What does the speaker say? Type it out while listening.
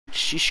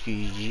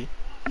Shishkiji.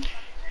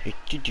 Hit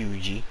the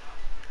doogie.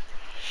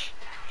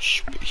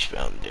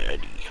 Spacebound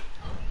Daddy.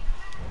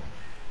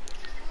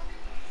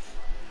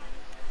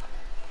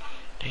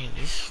 Dang,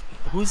 this.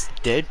 Who's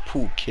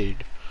Deadpool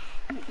Kid?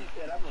 He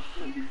said I'm a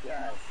pretty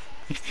guy.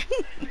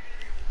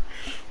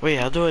 Wait,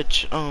 how do I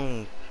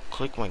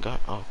click my gun?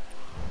 Oh,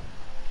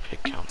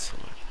 pick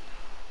counselor.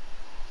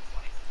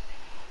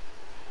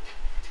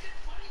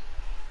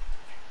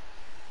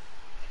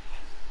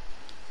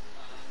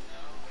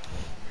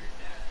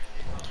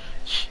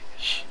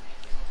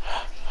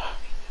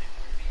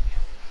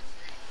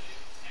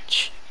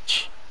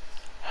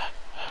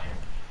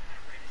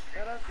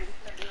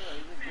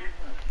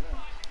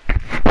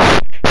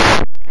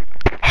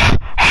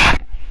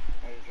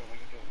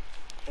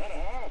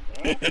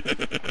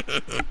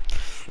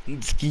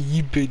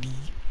 Ski buddy.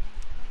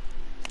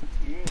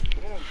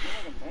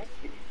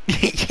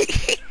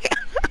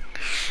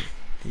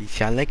 You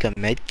sound like a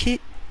med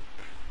kit?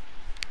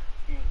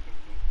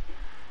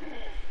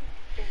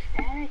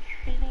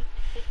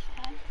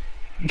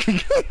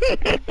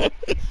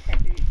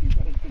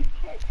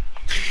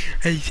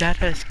 Is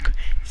that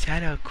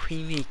a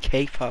creamy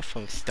cake pop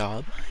from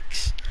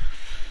Starbucks?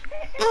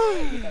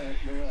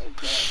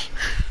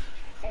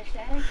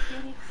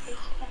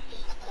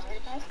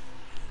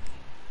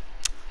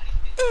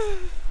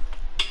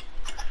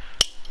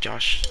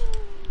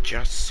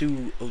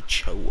 Jasu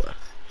Ochoa.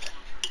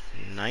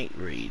 Night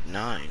Raid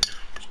 9.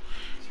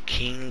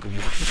 King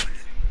Wolf.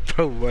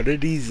 Bro, what are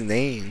these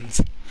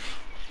names?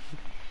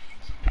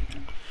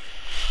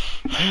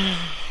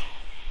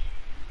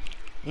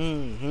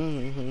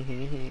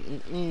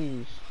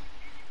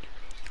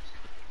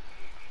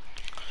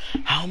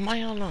 How am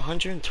I on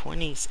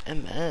 120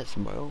 ms,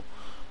 bro?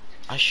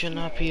 I should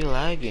not be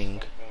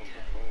lagging.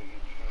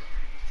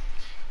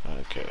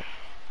 Okay.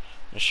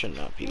 I should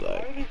not be lagging.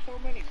 Why are there so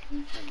many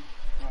people?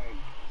 Like,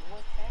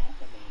 what's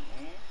happening,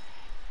 man?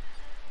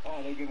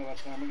 Oh, they're giving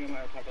us time. We're gonna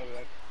talk over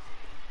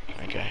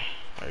that. Okay,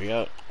 hurry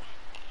up.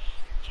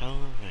 So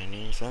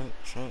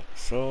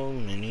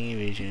many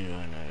visions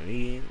wanna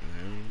read.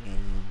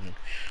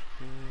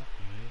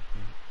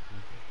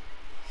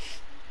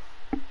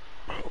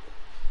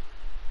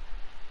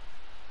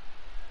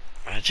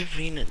 Imagine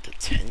being in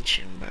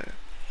detention, bro.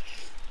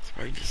 It's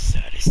probably the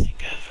saddest thing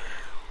ever.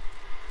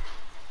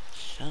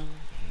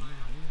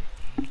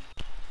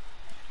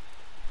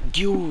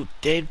 Yo,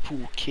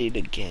 Deadpool Kid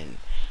again.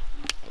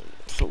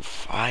 So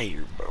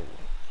fire, bro.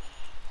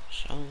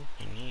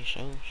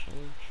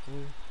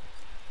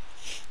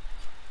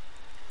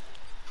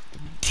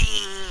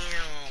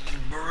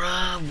 Damn,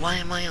 bruh. Why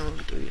am I on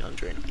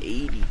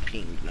 380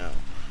 ping now?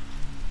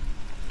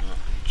 Oh,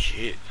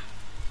 shit.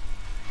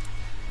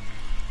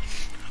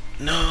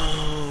 No,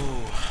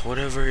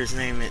 whatever his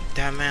name is.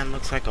 That man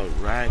looks like a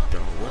rag though.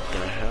 What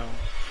the hell?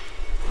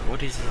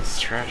 What is this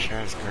trash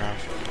ass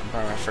graphic?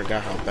 Bro, I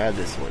forgot how bad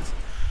this was.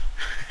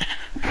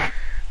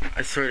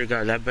 I swear to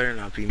God, that better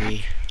not be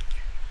me.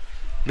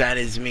 That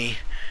is me.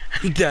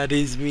 That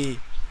is me.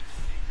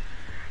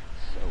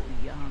 So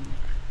young.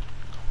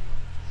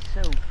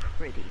 So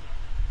pretty.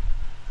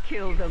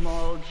 Kill them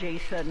all,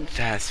 Jason.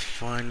 That's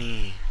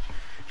funny.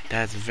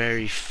 That's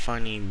very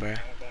funny, bruh.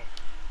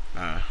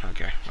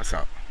 Okay, what's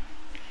up?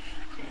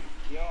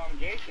 Yo, I'm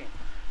Jason.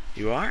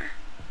 You are?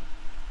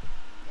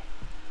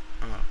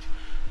 Oh,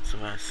 so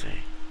what I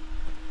say?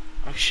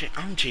 Oh shit,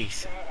 I'm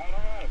Jason. I don't know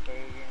how to play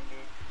this game,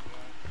 dude.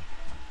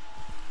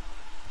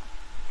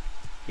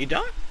 You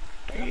don't?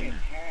 I got me a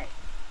cat.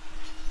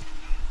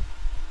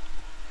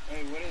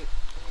 Hey, what is...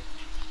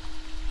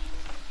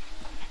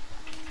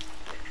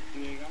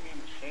 Dude, they got me a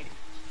machete.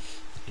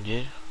 You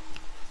did?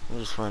 I'm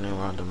just running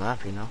around the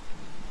map, you know?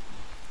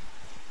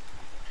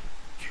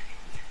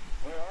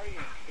 Where are you?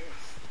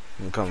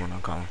 I'm coming.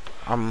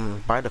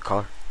 I'm by the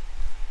car.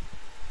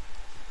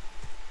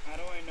 How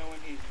do I know when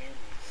he's near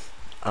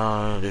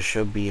me? There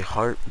should be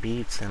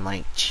heartbeats and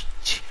like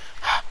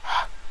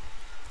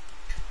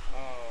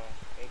Oh,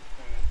 it's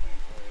kind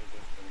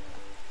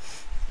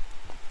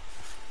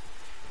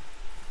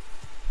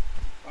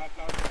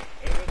of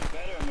it was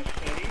better, a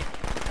machete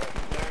or a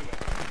flare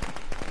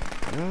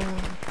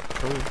gun?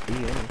 could be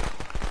any.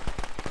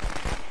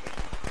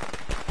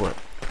 What?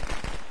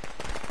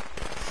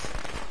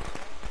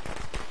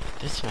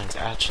 This man's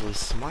actually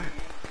smart.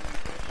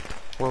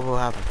 What will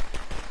happen?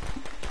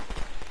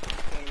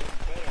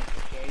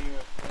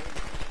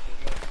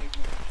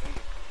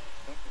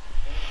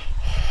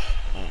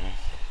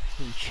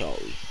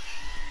 Sorry.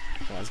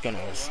 I was gonna.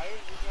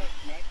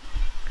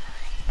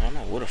 I don't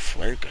know what a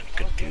flare gun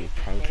could do.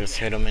 Probably just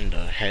hit him in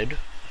the head.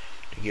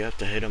 You have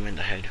to hit him in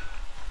the head.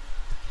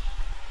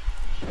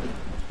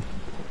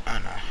 I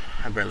don't know.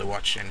 I barely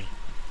watched any.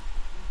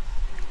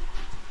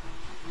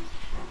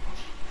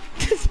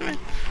 This man.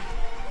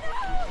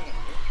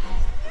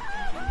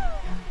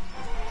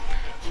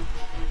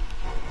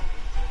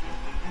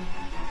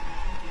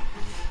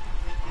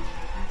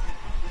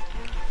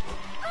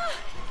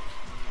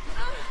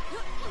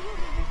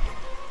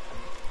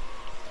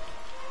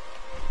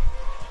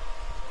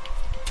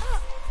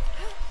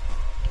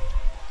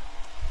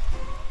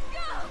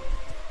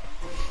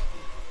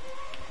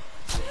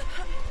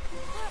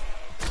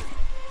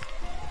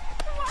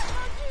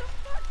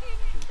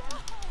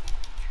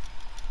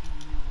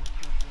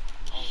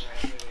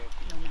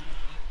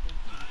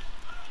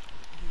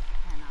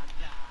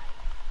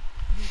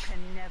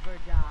 never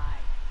die.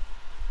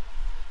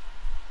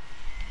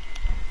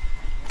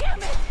 Damn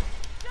it!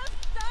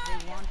 Just die!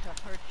 They want to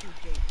hurt you,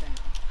 Jason.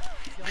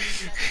 Don't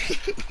let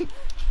them.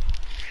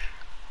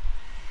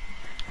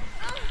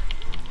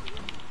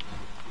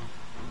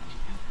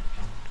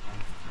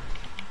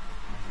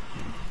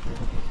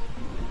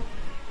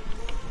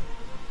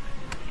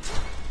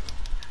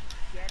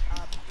 Get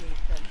up,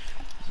 Jason.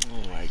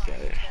 Oh my Find god.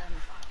 them.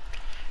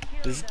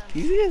 Kill them.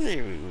 These guys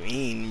are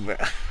mean, bro.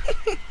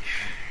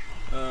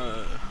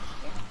 uh,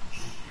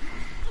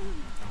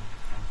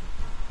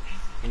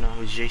 you know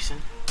who's Jason?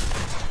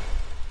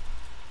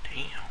 Damn.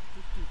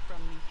 Keep you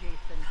from me,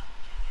 Jason.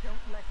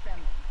 Don't let them.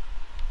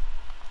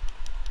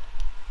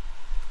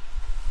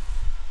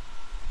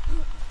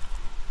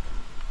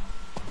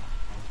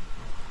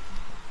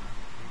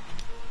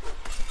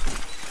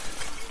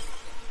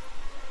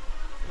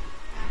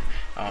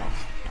 Oh,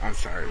 I'm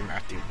sorry,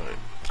 Matthew, but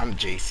I'm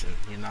Jason,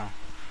 you know?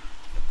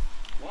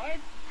 What?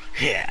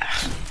 Yeah.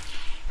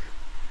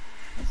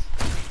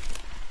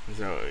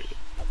 So,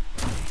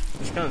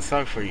 it's gonna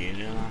suck for you,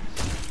 you know?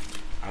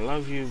 I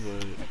love you,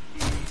 but...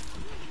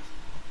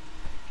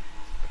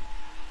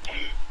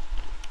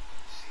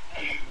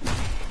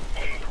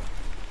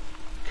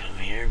 Come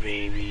here,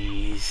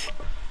 babies.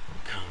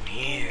 Come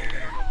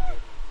here.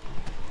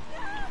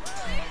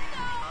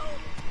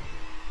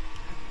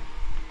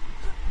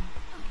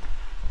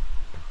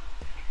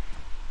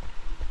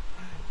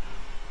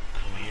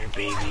 Come here,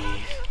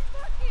 babies.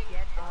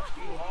 Get up,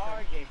 You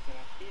are Jason. Jason,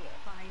 I see that.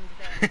 Find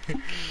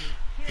them.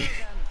 Kill them.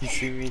 You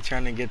see me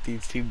trying to get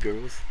these two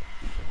girls?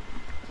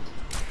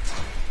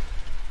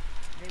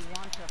 They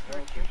want to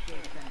hurt you,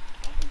 Jason.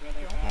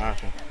 Don't let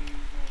Okay. them.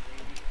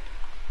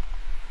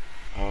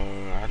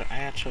 Oh, I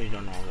actually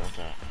don't know about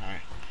that.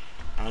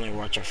 I only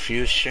watch a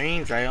few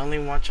streams. I only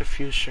watch a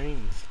few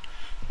streams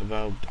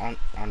about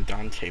on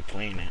Dante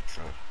playing it,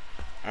 so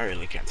I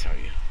really can't tell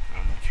you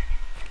how much.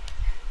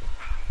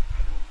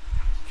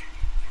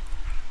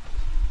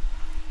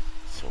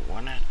 So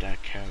one at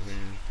that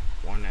cabin,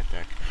 one at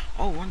that.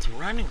 Oh, one's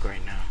running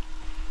right now.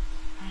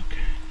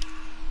 Okay.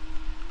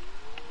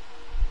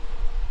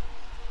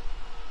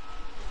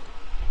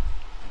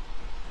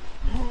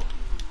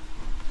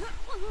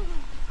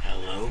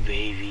 Hello,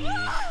 babies.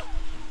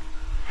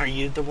 Are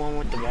you the one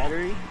with the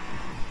battery?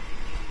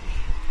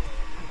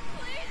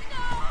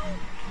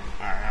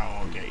 Alright, I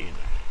won't get you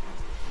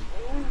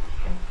then.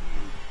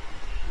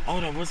 Oh,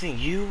 that wasn't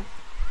you?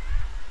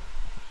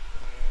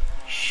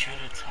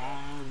 Should've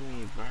told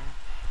me, bro.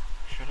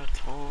 Should've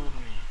told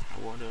me. I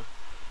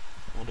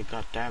would've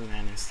got that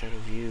man instead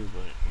of you,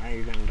 but now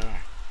you're gonna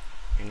die.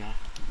 You know?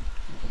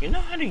 You know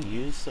how to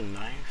use the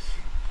knives?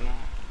 You know?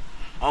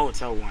 Oh,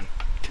 it's L1.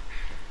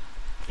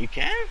 You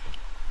can?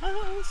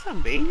 Oh, what's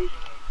up, baby?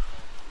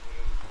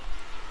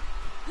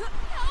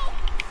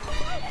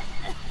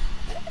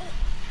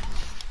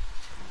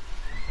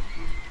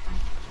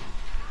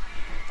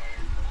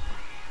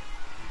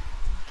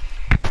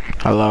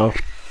 Hello?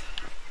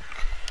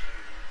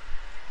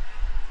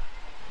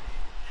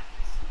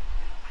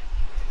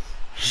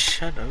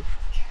 Shut up.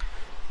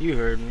 You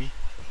heard me.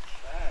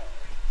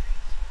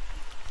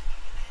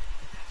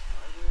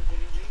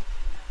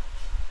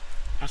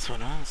 That's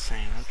what I was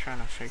saying. I'm trying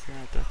to figure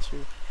out that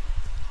too.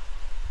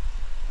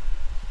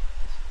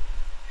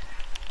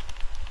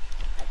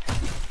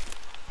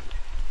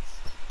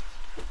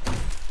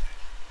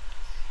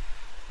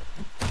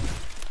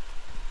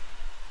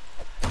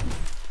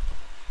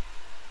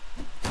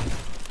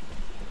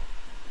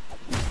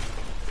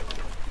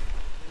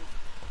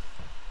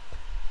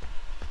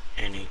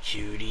 Any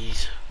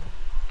cuties?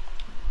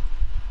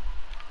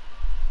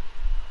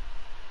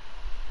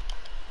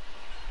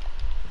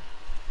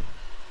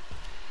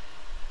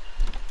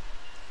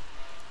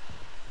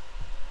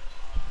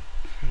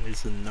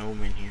 There's a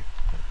gnome in here.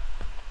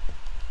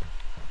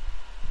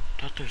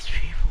 Thought there's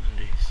people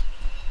in these.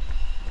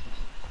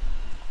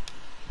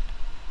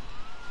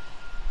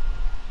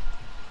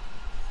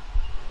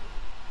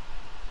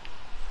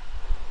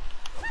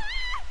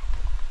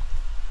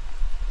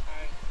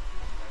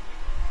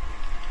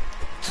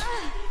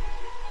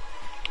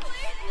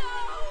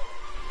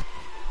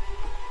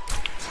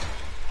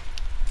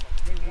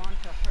 They want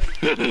to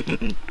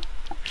hurt you.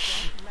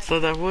 So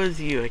that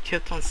was you. I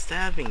kept on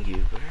stabbing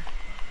you, bro.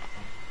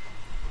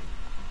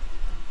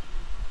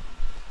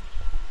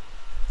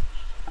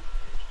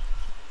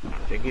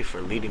 Thank you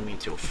for leading me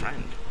to a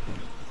friend.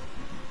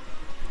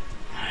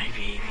 Hi,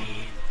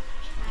 baby.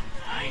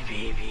 Hi,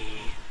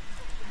 baby.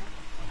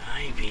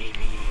 Hi,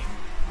 baby.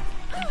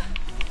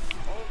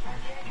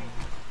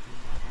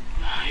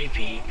 Hi,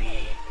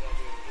 baby.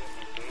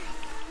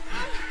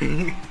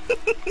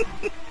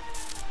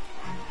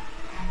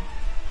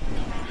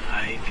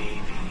 Hi,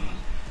 baby.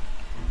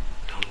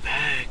 Come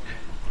back.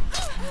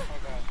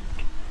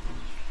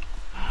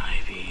 Hi,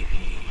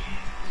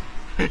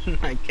 baby.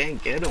 I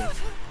can't get him.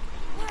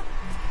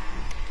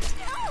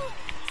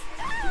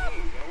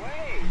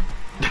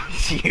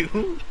 That's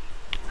you?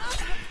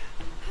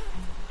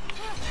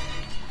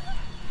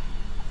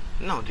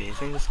 No,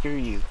 Jason, screw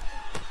you.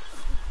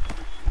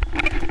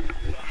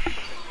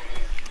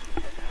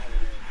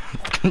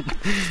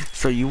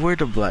 So you were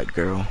the black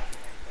girl.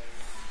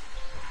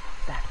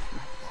 That's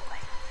my boy.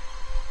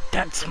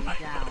 That's Him my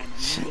down and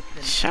make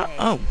them Shut pay.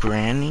 up,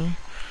 Granny.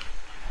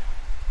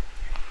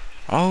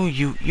 Oh,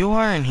 you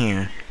are in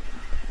here.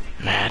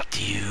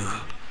 Matthew,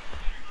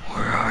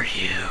 where are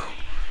you?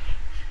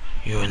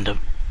 You in the...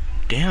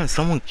 Damn,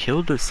 someone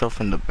killed herself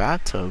in the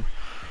bathtub.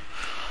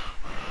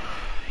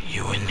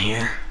 You in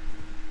here?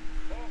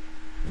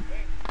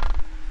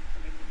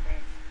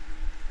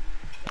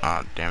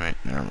 Ah, damn it.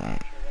 Never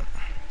mind.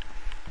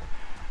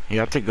 You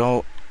have to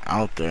go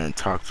out there and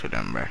talk to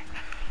them, bro.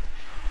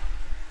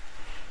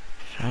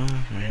 So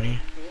many.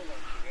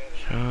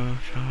 So.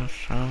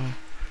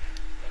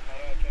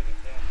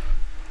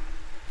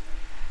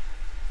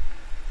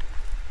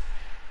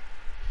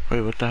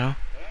 Wait, what the hell?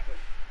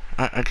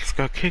 I just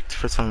got kicked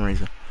for some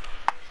reason.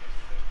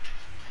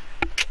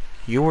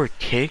 You were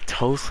kicked?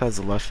 Host has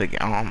left again.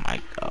 Oh my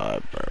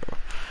god, bro.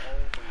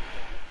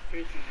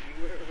 Christian,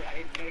 you were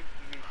right next to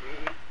me,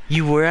 dude.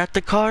 You were at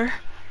the car?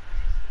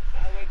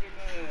 I was in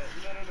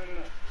the...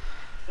 No.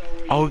 So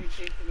where you were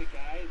chasing the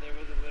guy, there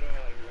was a little,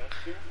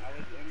 restroom. I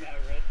was in that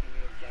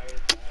restroom, the guy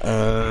was...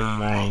 Oh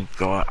my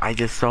god. I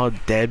just saw a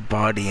dead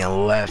body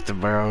and left,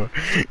 bro.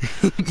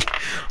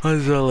 I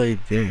was all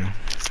like, damn.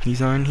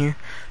 He's on here?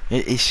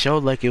 It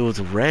showed like it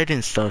was red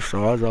and stuff,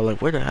 so I was all like,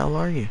 where the hell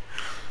are you?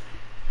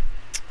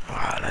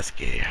 Wow, that's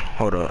gay.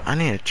 Hold up. I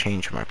need to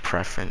change my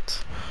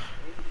preference.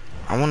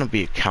 I want to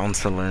be a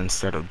counselor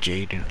instead of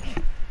Jaden.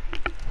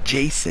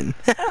 Jason.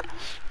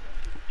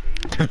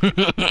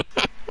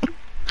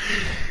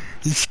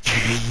 It's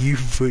you,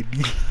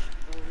 buddy.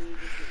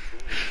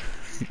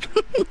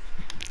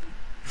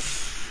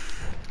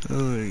 Oh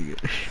my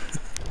gosh.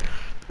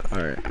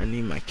 Alright, I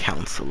need my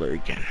counselor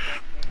again.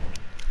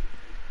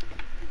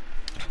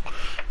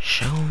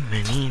 So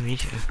many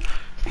reasons.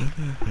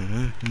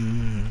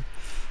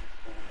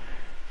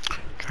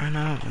 Try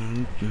not.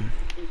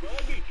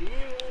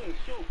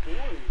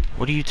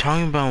 What are you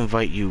talking about?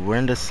 Invite you? We're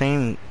in the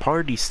same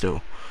party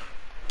still.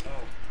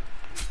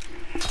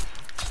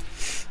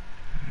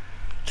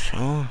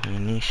 So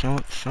many so.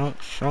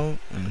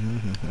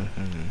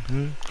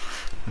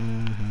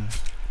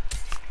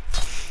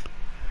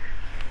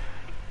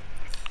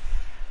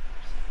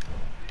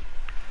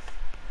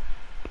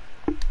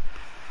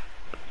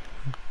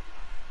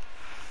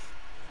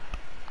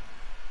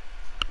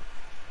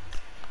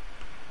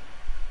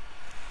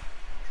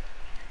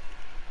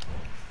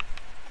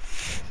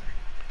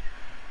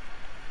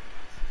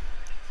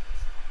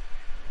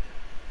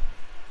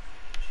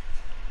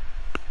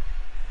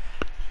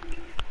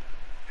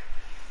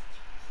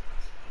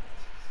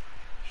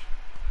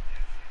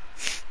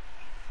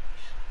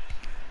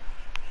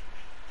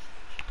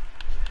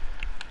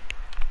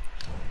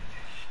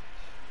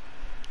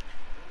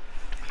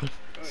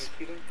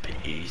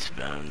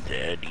 Spacebound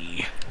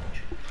Daddy.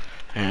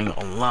 I ain't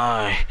gonna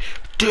lie.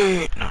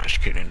 Dang. No,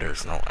 just kidding.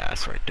 There's no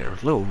ass right there.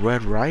 Little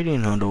Red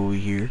Riding Hood over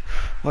here.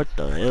 What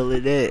the hell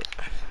is that?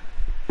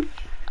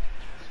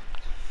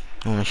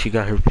 Oh, she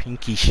got her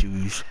pinky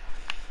shoes.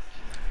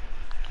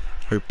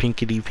 Her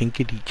pinkety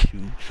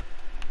shoes.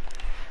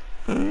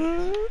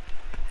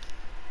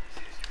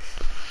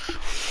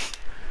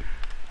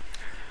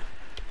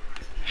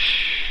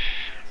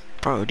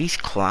 Bro, these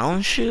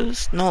clown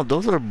shoes? No,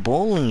 those are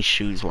bowling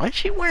shoes. Why is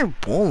she wearing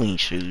bowling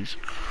shoes?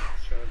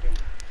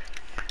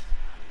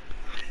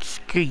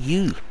 Screw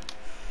you.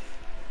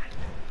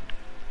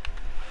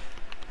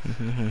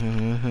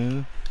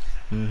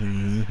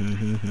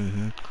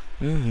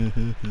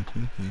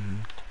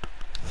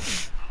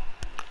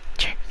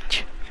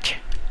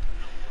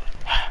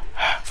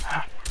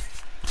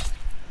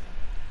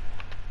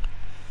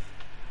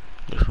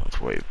 This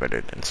one's way better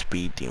than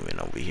Speed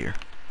Demon over here.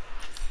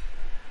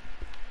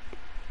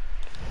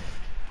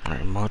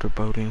 Alright,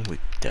 motorboating, we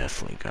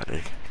definitely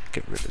gotta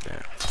get rid of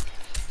that.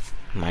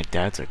 My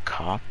dad's a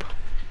cop.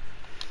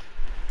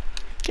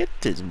 Get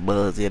this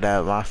buzzard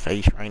out of my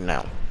face right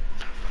now.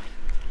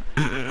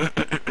 Oh,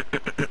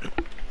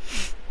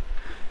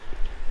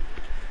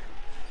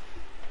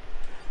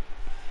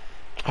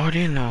 I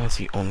didn't know I was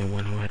the only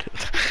one who had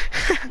it.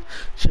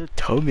 Should've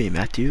told me,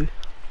 Matthew.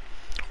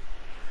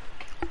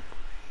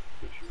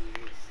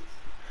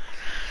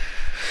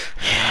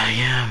 Yeah, I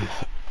am.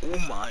 Oh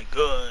my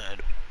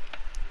god.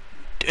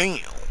 Damn.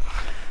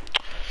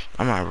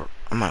 I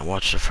might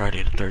watch the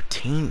Friday the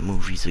 13th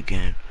movies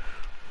again.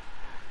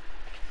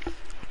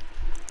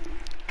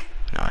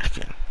 No, I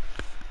can.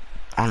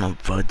 On a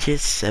budget,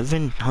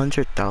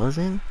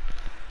 700,000?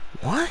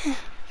 What?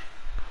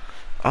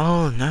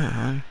 Oh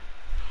no.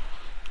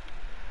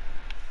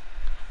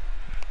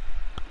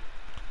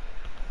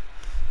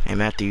 Hey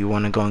Matthew, you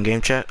wanna go on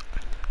game chat?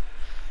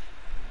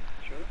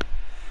 Sure.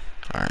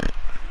 Alright.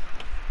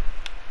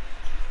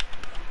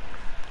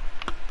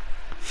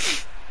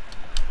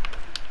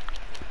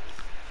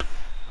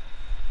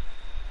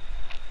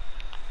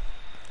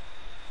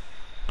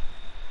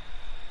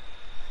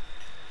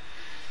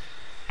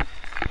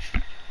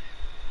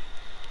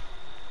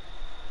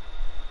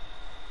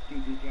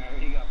 Dude, this guy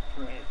already got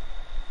pressed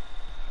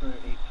for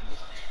 18.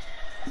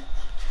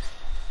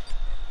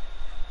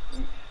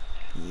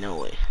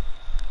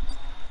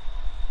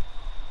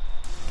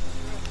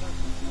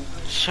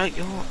 shut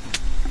your... Bye,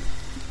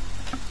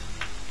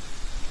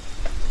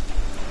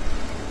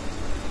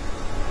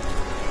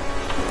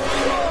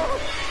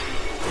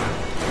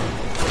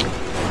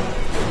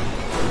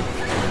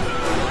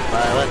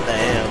 what the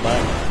hell,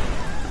 bud?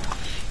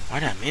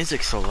 Why that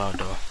music so loud,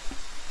 though?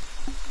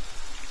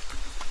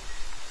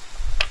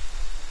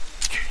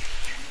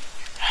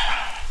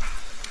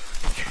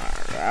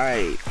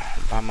 Alright,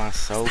 by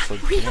myself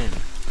again.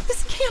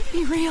 This can't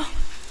be real.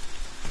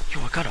 Yo,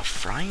 I got a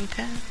frying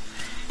pan?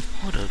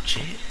 Hold up,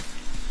 Jit.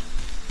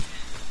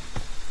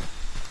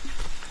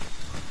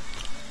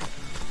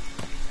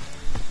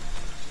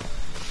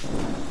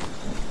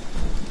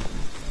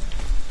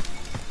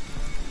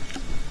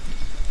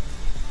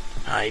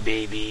 Hi,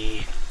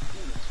 baby.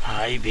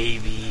 Hi,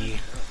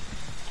 baby.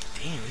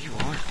 Damn, you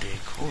are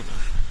thick. Hold up.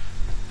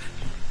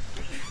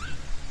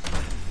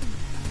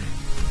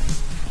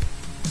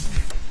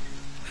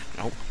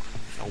 Nope.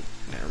 Nope.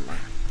 Never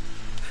mind.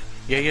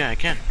 Yeah, I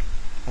can.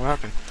 What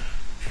happened?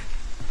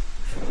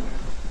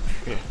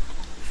 Yeah.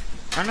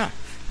 I know.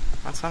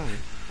 That's something.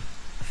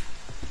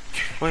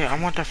 Wait,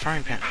 I want that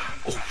frying pan.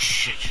 Oh,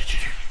 shit.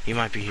 He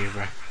might be here,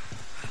 bro.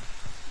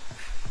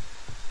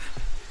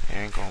 I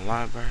ain't gonna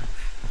lie, bro.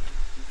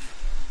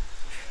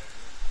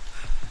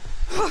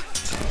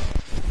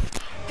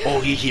 Oh,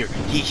 he here,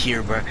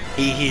 bro.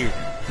 He here.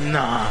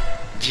 Nah,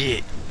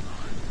 Jit.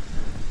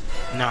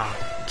 Nah,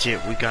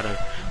 Jit, we gotta...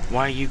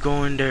 Why you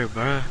going there,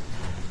 bro?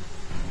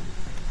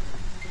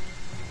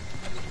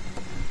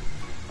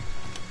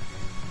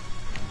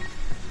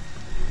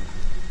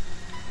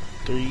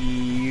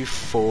 Three,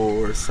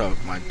 four, suck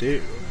my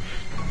dick.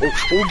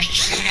 Oh,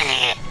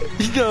 shit.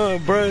 Nah,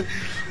 bro.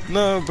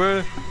 Nah,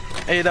 bro.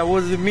 Hey, that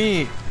wasn't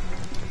me.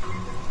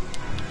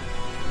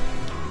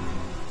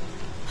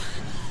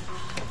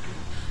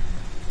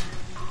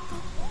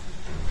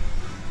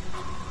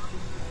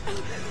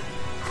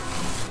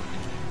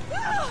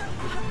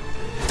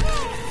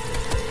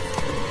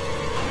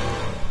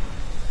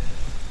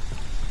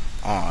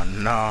 Oh,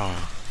 no.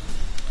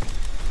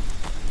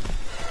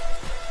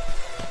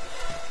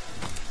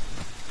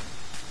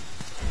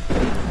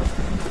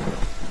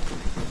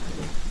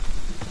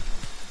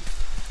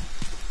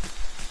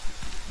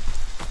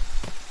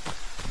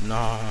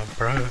 Nah,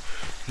 bro.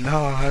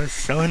 Nah,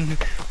 son.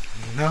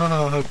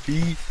 Nah,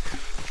 B.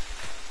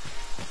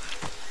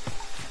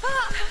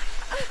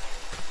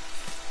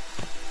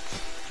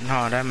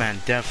 Nah, that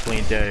man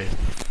definitely dead.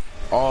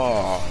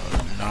 Oh,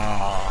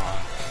 nah.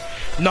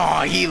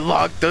 Nah, he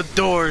locked the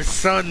door,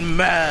 son,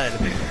 mad.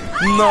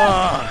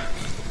 Nah.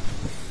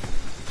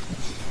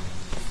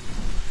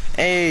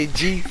 Hey,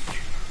 G.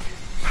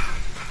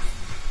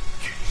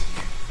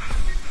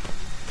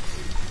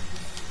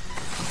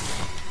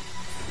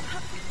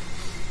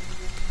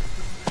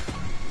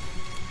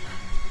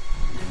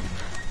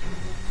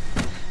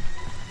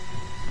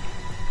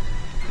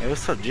 Hey,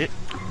 what's up, Jit?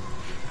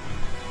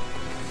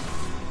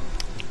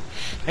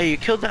 Hey, you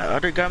killed that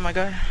other guy, my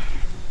guy?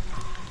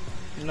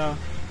 No.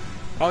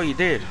 Oh, you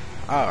did?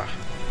 Ah.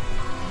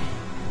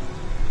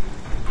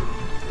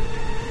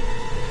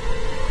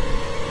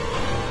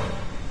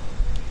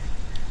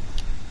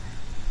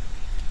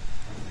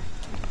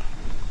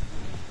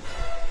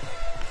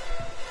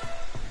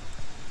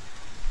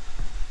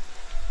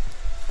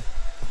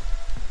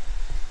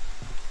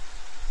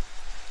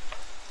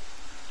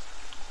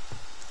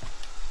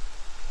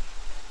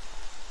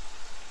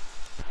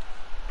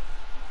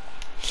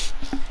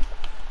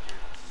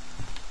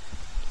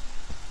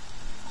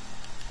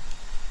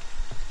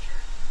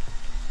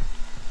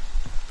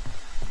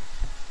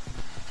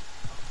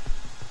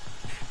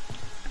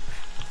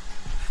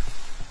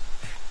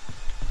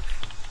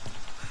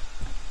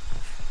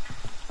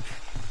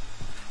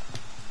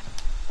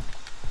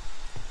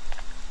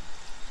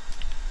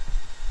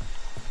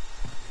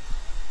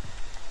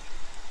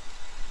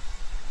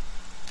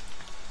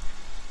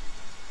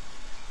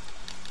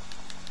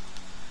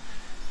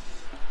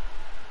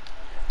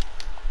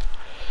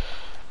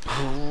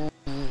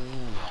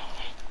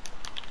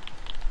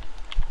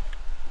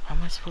 How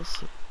am I supposed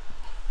to?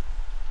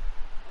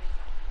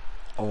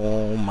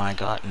 Oh my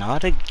god,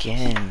 not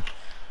again.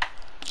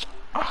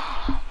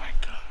 Oh my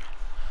god.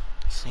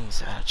 This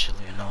thing's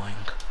actually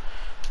annoying.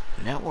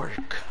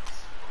 Network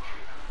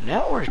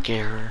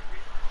error.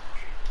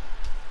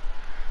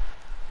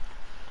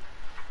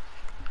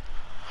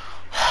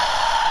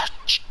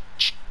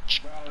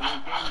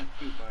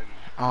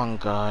 Oh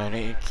god,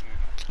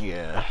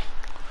 yeah.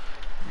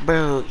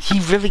 Bro, he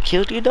really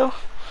killed you though?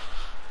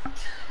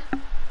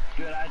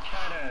 Dude, I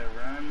tried to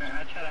run.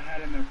 I tried to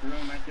hide in the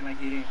room acting like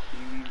he didn't see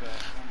me, but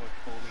almost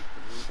pulled me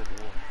through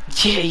the door.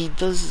 Yeah, he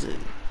does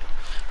it.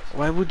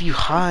 Why would you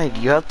hide?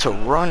 You have to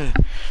run.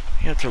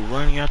 You have to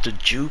run, you have to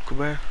juke,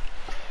 bro.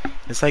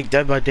 It's like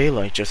Dead by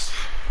Daylight, just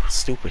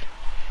stupid.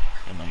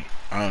 And like,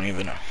 I don't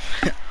even know.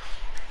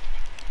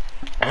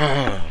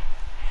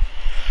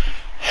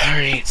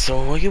 Alright,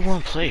 so what you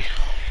want to play?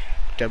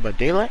 Dead by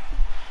Daylight?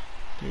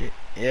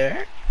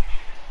 Yeah?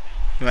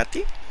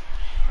 Mati?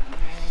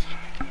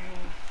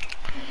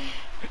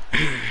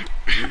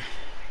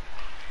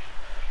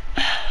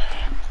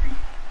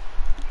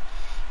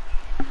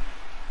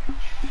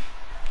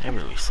 It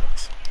really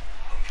sucks.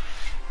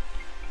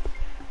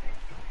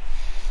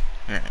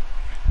 Alright.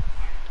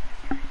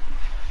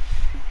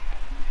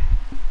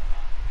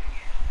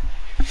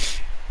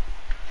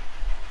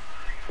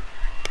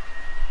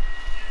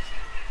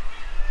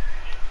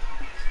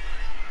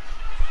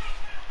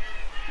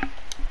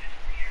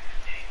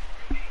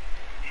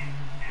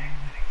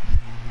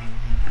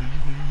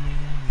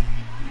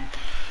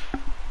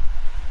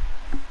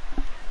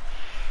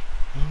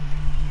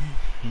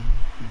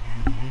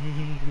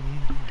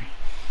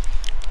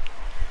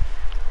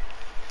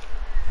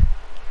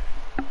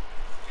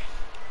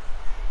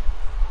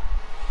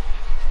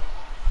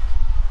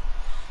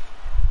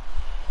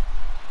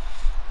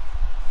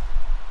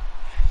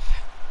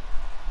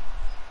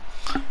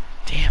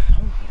 Damn,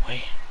 no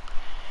way.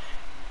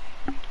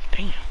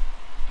 Damn.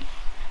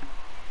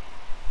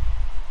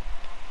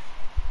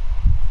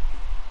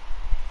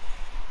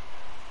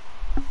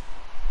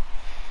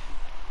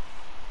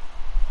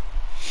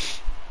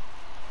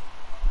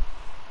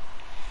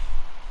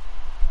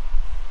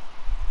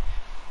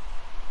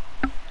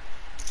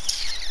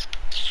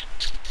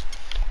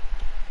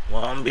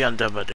 Well, I'm beyond that, but